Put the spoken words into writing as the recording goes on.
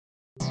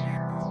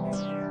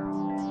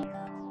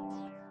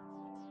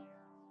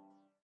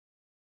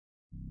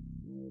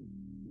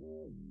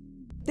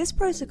This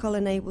protocol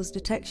enables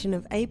detection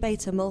of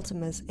A-beta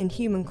multimers in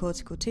human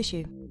cortical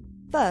tissue.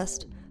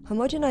 First,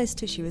 homogenized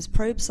tissue is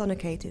probe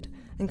sonicated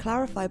and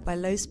clarified by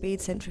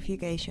low-speed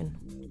centrifugation.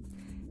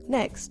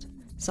 Next,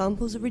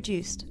 samples are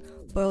reduced,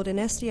 boiled in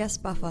SDS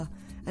buffer,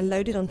 and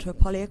loaded onto a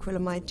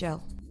polyacrylamide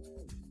gel.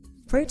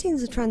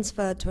 Proteins are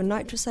transferred to a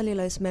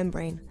nitrocellulose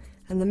membrane,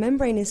 and the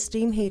membrane is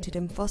steam heated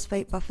in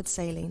phosphate-buffered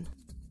saline.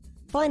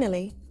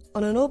 Finally,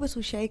 on an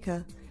orbital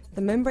shaker,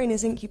 the membrane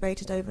is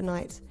incubated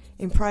overnight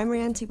in primary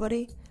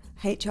antibody,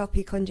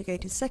 HRP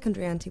conjugated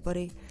secondary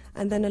antibody,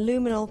 and then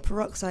aluminol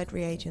peroxide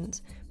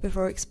reagent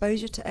before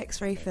exposure to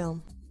X-ray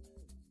film.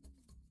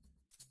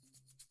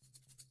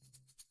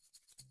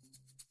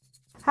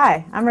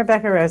 Hi, I'm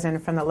Rebecca Rosen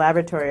from the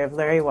laboratory of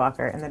Lary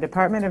Walker in the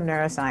Department of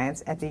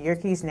Neuroscience at the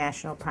Yerkes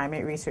National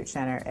Primate Research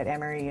Center at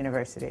Emory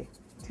University.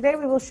 Today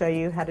we will show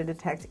you how to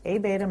detect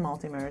A-beta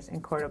multimers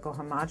in cortical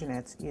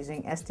homogenates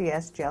using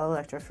SDS gel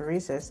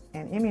electrophoresis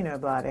and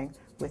immunoblotting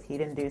with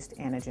heat-induced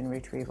antigen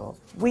retrieval.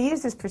 We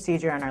use this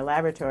procedure in our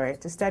laboratory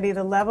to study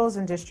the levels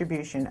and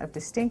distribution of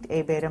distinct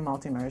A-beta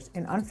multimers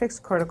in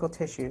unfixed cortical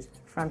tissues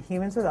from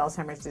humans with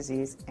Alzheimer's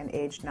disease and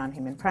aged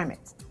non-human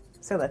primates.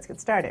 So let's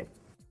get started.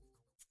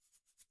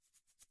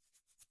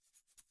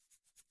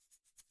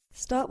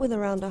 Start with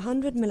around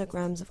 100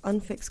 milligrams of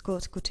unfixed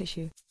cortical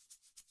tissue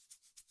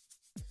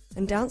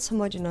and douse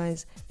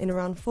homogenize in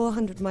around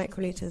 400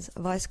 microliters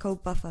of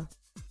ice-cold buffer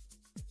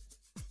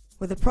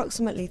with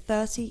approximately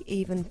 30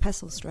 even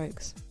pestle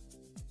strokes.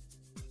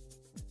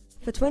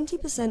 For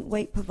 20%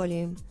 weight per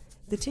volume,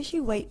 the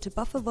tissue weight to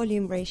buffer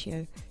volume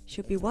ratio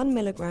should be 1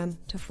 milligram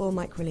to 4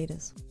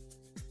 microliters.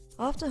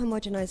 After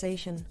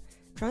homogenization,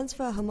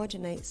 transfer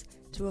homogenates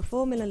to a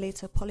 4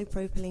 milliliter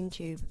polypropylene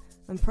tube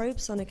and probe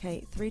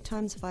sonicate 3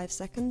 times 5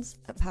 seconds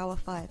at power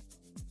 5.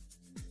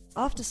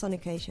 After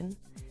sonication,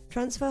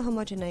 transfer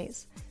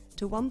homogenates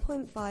to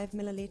 1.5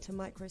 milliliter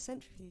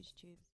microcentrifuge tubes.